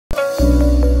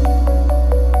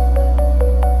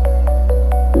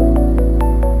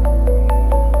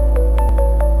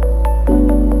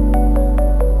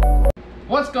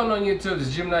going on YouTube? This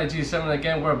is Gemini G7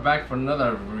 again. We're back for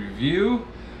another review.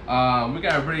 We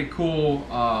got a pretty cool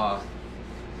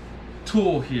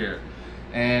tool here,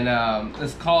 and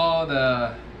it's called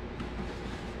the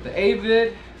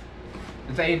Avid.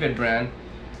 It's the Avid brand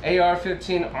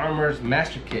AR-15 Armor's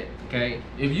Master Kit. Okay,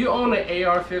 if you own an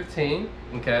AR-15,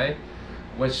 okay,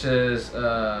 which is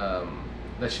that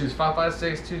shoots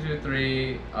 5.56,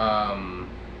 223. No,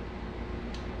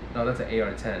 that's an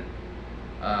AR-10.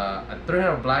 A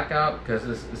 300 blackout, because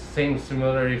it's the same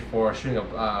similarity for shooting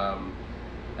an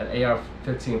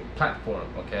AR-15 platform.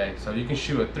 Okay, so you can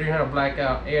shoot a 300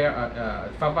 blackout,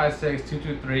 5.56,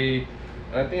 223,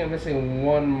 and I think I'm missing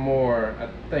one more. I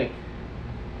think.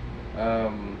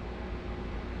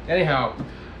 Anyhow,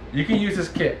 you can use this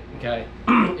kit. Okay,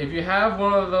 if you have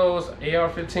one of those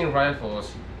AR-15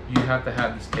 rifles, you have to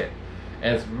have this kit,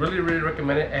 and it's really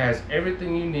recommended. It has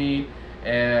everything you need.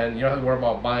 And you don't have to worry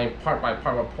about buying part by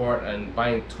part and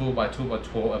buying tool by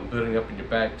tool and building up in your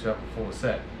bag to have a full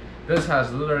set. This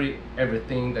has literally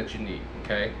everything that you need.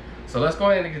 Okay, so let's go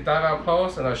ahead and dive out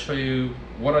close, and I'll show you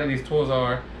what all these tools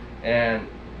are and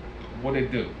what they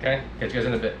do. Okay, catch you guys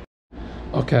in a bit.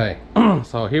 Okay,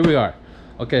 so here we are.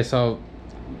 Okay, so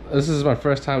this is my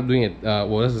first time doing it.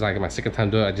 Well, this is like my second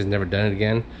time doing it. I just never done it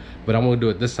again, but I'm gonna do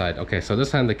it this side. Okay, so this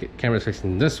time the camera is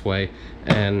facing this way,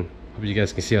 and hope you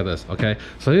guys can see all this. Okay,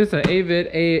 so here's the Avid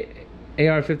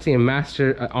AR-15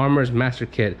 Armor's Master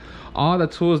Kit. All the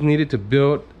tools needed to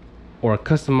build or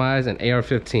customize an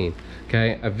AR-15.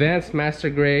 Okay, advanced master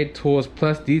grade tools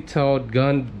plus detailed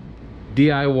gun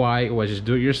DIY, which is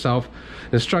do it yourself,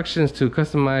 instructions to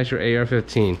customize your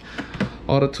AR-15.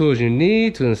 All the tools you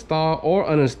need to install or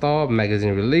uninstall: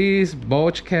 magazine release,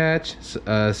 bulge catch,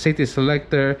 safety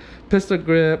selector, pistol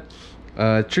grip,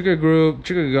 trigger group,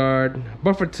 trigger guard,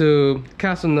 buffer tube,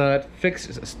 castle nut,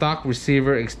 fixed stock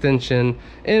receiver extension,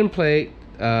 end plate,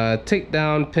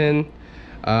 takedown pin,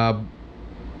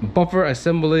 buffer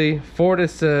assembly, forward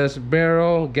assist,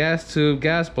 barrel, gas tube,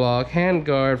 gas block, hand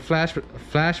guard, flash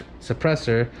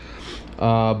suppressor,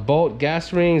 bolt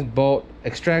gas rings, bolt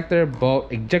extractor,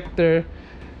 bolt ejector,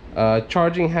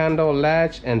 charging handle,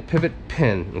 latch, and pivot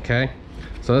pin. Okay,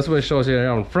 so that's what it shows here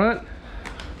on front.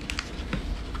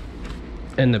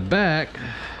 In the back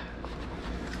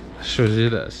shows you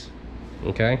this.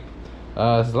 Okay,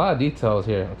 there's a lot of details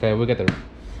here. Okay, we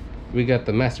got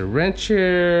the master wrench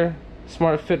here,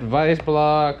 smart fit vice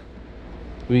block.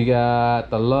 We got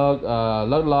the lug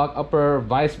lock upper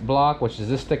vice block, which is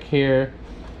this stick here.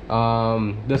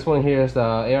 This one here is the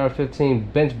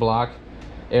AR-15 bench block,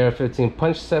 AR-15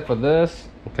 punch set for this.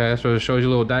 Okay, so it shows you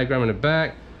a little diagram in the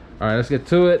back. All right, let's get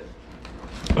to it.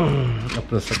 Open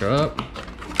the sucker up.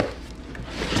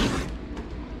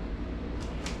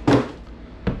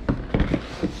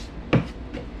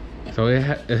 So it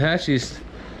has these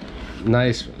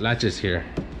nice latches here,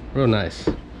 real nice.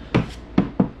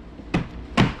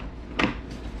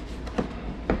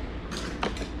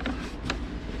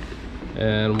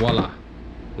 And voila.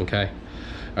 Okay.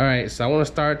 All right, so I want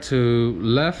to start to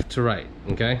left to right.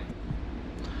 Okay.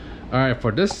 All right,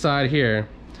 for this side here,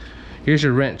 here's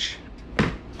your wrench.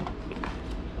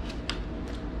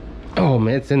 Oh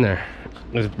man, it's in there.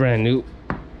 It's brand new.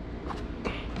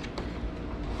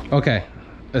 Okay.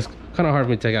 It's kind of hard for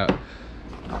me to take out.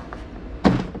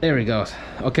 There we go.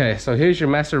 Okay, so here's your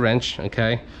master wrench.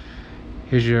 Okay,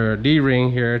 here's your D-ring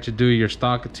here to do your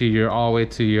stock to your all the way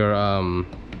to your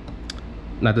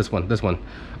not this one,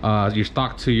 your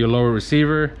stock to your lower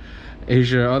receiver. Here's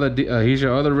your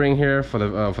other ring here for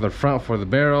the front, for the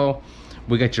barrel.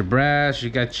 We got your brass. You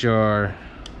got your,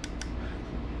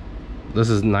 this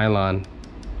is nylon.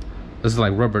 This is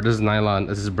like rubber, this is nylon,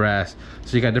 this is brass.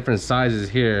 So you got different sizes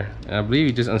here. And I believe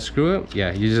you just unscrew it.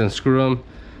 Yeah, you just unscrew them.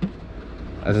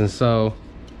 As in so.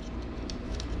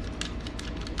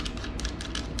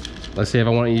 Let's say if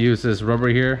I want to use this rubber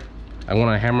here, I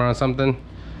want to hammer on something,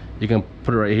 you can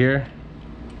put it right here.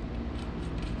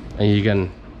 And you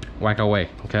can whack away,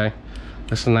 okay?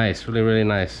 That's nice, really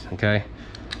nice, okay?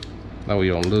 That way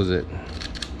you don't lose it.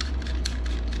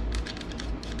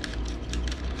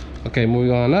 Okay,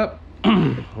 moving on up.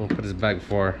 I'll put this back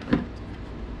before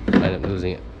I end up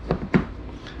losing it.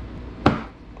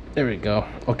 There we go.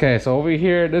 Okay, so over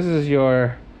here, this is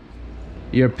your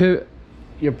pivot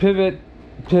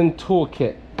pin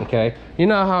toolkit. Okay, you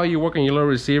know how you work on your little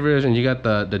receivers and you got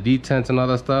the detents and all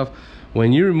that stuff.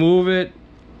 When you remove it,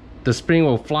 the spring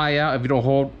will fly out if you don't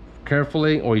hold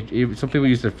carefully. Or some people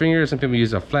use their fingers, some people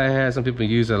use a flathead, some people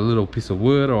use a little piece of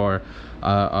wood or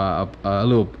a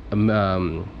little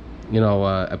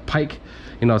a pike,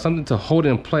 something to hold it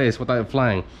in place without it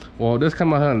flying. Well, this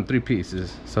comes out in 3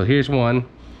 pieces. So here's one,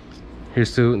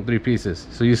 Here's 2 and 3 pieces.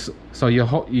 So you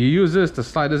use this to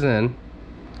slide this in,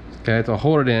 okay, to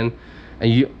hold it in,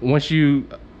 and once you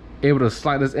able to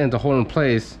slide this in to hold in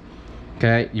place,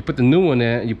 okay, you put the new one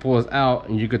in, you pull this out,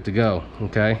 and you're good to go.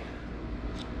 Okay,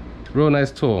 real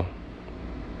nice tool.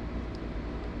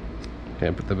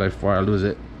 Okay, put that back before I lose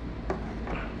it.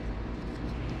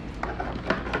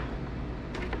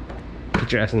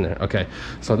 Put your ass in there. Okay,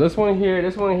 so this one here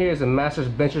is a master's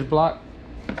bencher's block.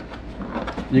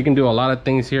 You can do a lot of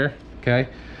things here. Okay,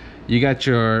 you got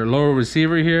your lower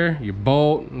receiver here, your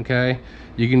bolt. Okay,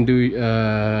 you can do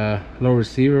lower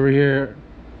receiver over here,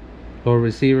 lower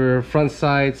receiver, front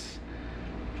sights.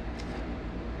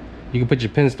 You can put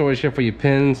your pin storage here for your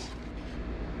pins.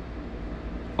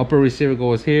 Upper receiver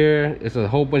goes here. It's a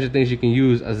whole bunch of things you can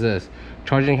use as this.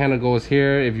 Charging handle goes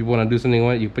here. If you want to do something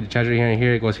with it, you put your charger here and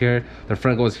here. It goes here. The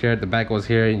front goes here. The back goes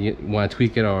here. And you want to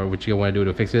tweak it or what you want to do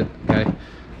to fix it. Okay,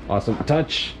 awesome.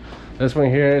 Touch. This one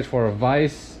here is for a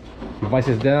vise. You vise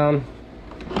it down.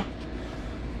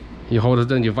 You hold it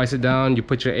down. You vise it down. You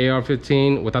put your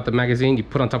AR-15 without the magazine. You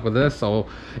put on top of this, so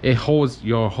it holds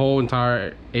your whole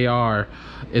entire AR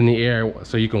in the air,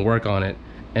 so you can work on it.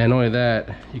 And not only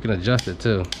that, you can adjust it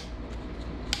too.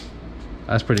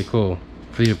 That's pretty cool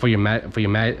for your mag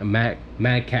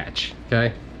catch.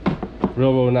 Okay,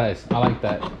 real nice. I like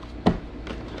that.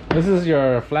 This is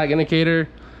your flag indicator.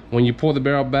 When you pull the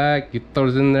barrel back, you throw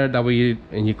it in there. That way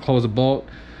you close the bolt.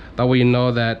 That way you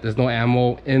know that there's no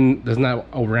ammo there's not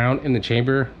a round in the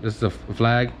chamber. This is a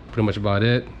flag. Pretty much about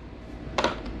it.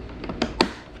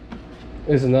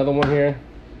 There's another one here.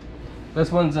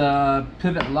 This one's a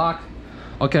pivot lock.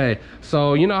 Okay,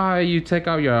 so you know how you take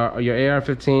out your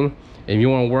AR-15 and you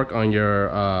want to work on your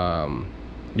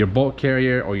bolt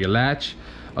carrier or your latch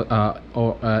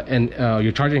and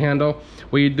your charging handle.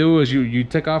 What you do is you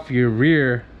take off your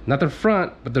rear, not the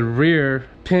front, but the rear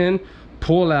pin,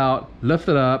 pull out, lift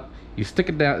it up, you stick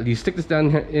it down, you stick this down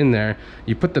here in there,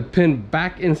 you put the pin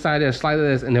back inside there, slide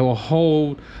this, and it will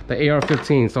hold the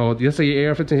AR-15. So just say your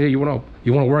AR-15 here, you want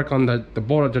to work on the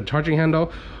bolt of the charging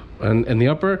handle. And the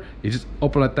upper, you just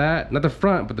open like that, not the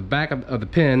front, but the back of the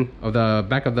pin of the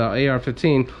back of the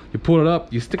AR-15. You pull it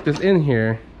up, you stick this in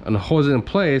here, and it holds it in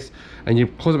place, and you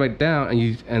close it back down,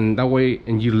 and that way,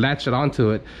 and you latch it onto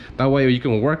it. That way, you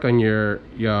can work on your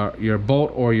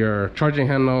bolt or your charging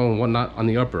handle and whatnot on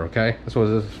the upper. Okay, that's what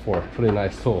this is for. Pretty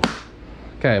nice tool.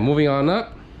 Okay, moving on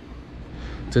up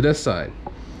to this side.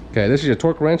 Okay, this is your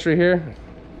torque wrench right here.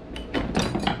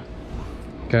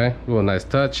 Okay, real nice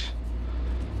touch.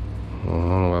 I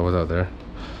don't know why I was out there.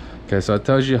 Okay, so it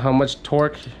tells you how much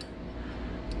torque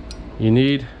you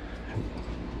need.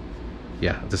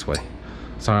 Yeah, this way.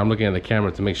 Sorry, I'm looking at the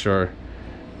camera to make sure.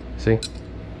 See?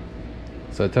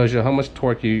 So it tells you how much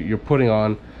torque you're putting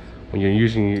on when you're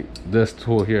using this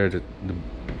tool here to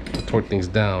torque things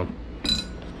down.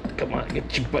 Come on,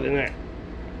 get your butt in there.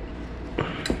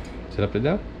 Is it up and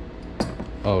down?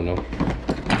 Oh no.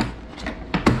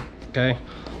 Okay,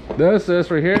 this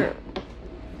is right here.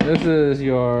 This is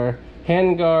your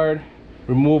handguard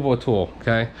removal tool.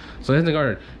 Okay, so here's the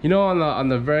guard. You know, on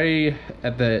the very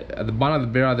at the bottom of the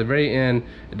barrel, at the very end,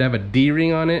 they have a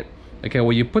D-ring on it. Okay,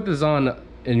 well you put this on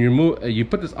and you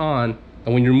put this on,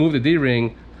 and when you remove the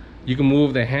D-ring, you can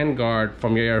move the handguard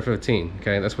from your AR-15.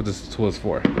 Okay, that's what this tool is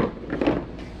for.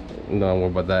 Don't worry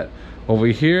about that. Over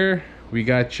here, we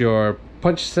got your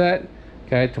punch set.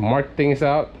 Okay, to mark things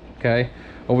out. Okay,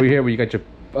 over here, we got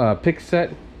your pick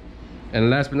set. And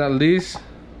last but not least,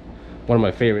 one of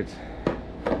my favorites,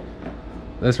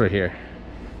 this right here.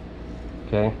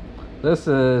 Okay, this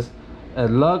is a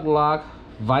lug lock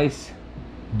vice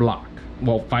block.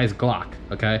 Well, vice Glock.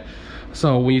 Okay,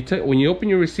 so when you open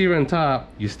your receiver on top,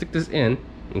 you stick this in.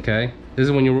 Okay, this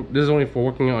is only for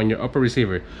working on your upper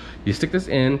receiver. You stick this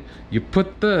in, you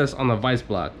put this on the vice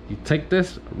block. You take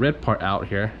this red part out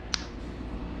here.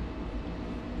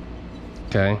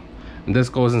 Okay, and this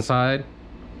goes inside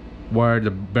where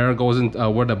the barrel goes in,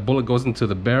 where the bullet goes into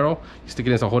the barrel. You stick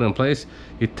it in to hold it in place.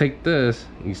 You take this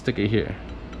and you stick it here.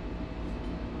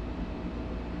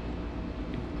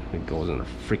 It goes in the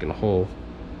freaking hole.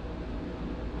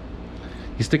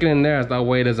 You stick it in there, so that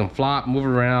way it doesn't flop, move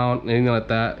around, anything like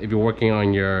that. If you're working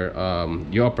on your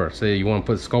upper, say you want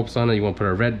to put scopes on it, you want to put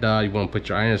a red dot, you want to put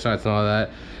your iron sights and all that,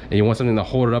 and you want something to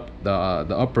hold it up, the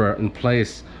upper in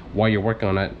place while you're working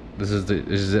on it. This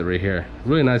is it right here.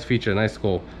 Really nice feature, nice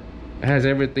tool. It has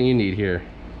everything you need here.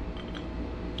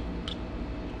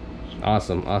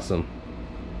 Awesome, awesome.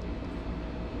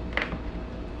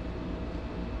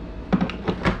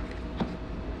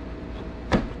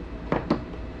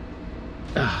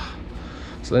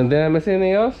 So then, did I miss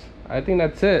anything else? I think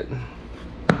that's it.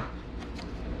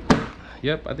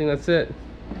 Yep, I think that's it.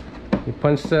 Your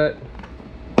punch set.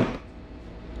 Got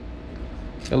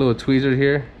a little tweezer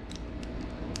here.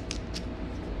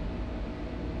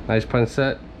 Nice punch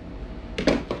set.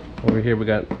 Over here we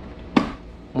got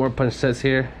more punch sets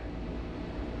here.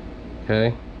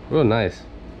 Okay, real nice,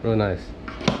 real nice.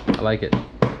 I like it.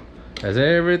 Has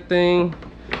everything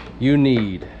you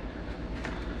need.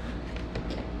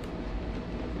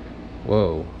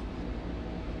 Whoa.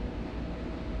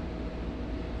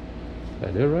 Did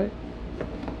I do it right?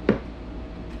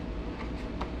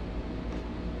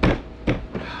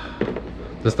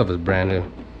 This stuff is brand new.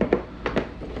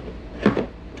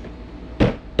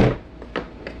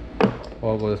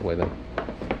 Well, I'll go this way then.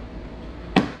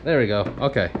 There we go.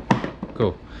 Okay,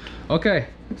 cool. Okay,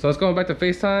 so let's go back to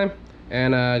FaceTime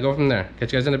and go from there.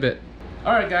 Catch you guys in a bit.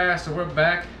 All right, guys, so we're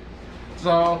back.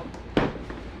 So,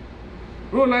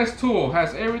 real nice tool.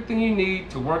 Has everything you need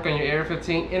to work on your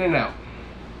AR-15 in and out.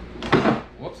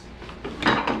 Whoops.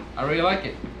 I really like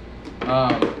it.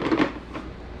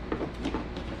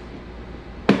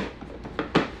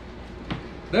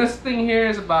 This thing here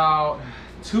is about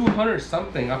 200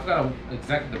 something. I forgot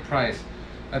exactly the price.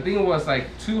 I think it was like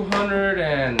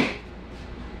 230,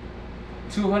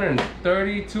 200.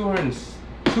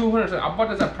 I bought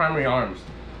this at Primary Arms.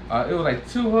 It was like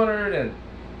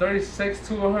 236,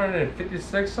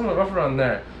 256, somewhere rough around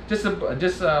there. Just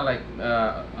like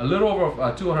a little over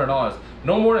 $200.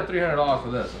 No more than $300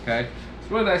 for this. Okay, it's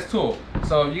a really nice tool.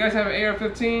 So if you guys have an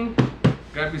AR-15,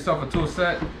 grab yourself a tool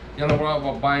set. You don't worry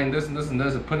about buying this and this and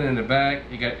this and putting it in the bag.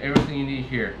 You got everything you need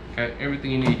here. Okay,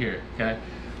 everything you need here. Okay,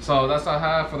 so that's all I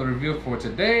have for the review for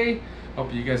today.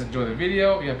 Hope you guys enjoyed the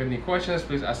video. If you have any questions,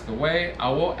 please ask away. I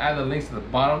will add the links to the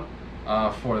bottom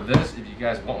for this if you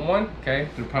guys want one. Okay,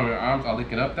 through Primary Arms, I'll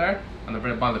link it up there on the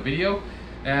very bottom of the video.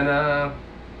 And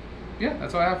yeah,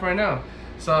 that's all I have for right now.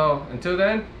 So until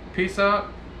then, peace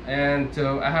out. And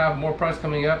I have more products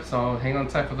coming up, so hang on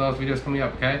tight for those videos coming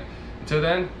up. Okay, until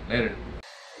then, later.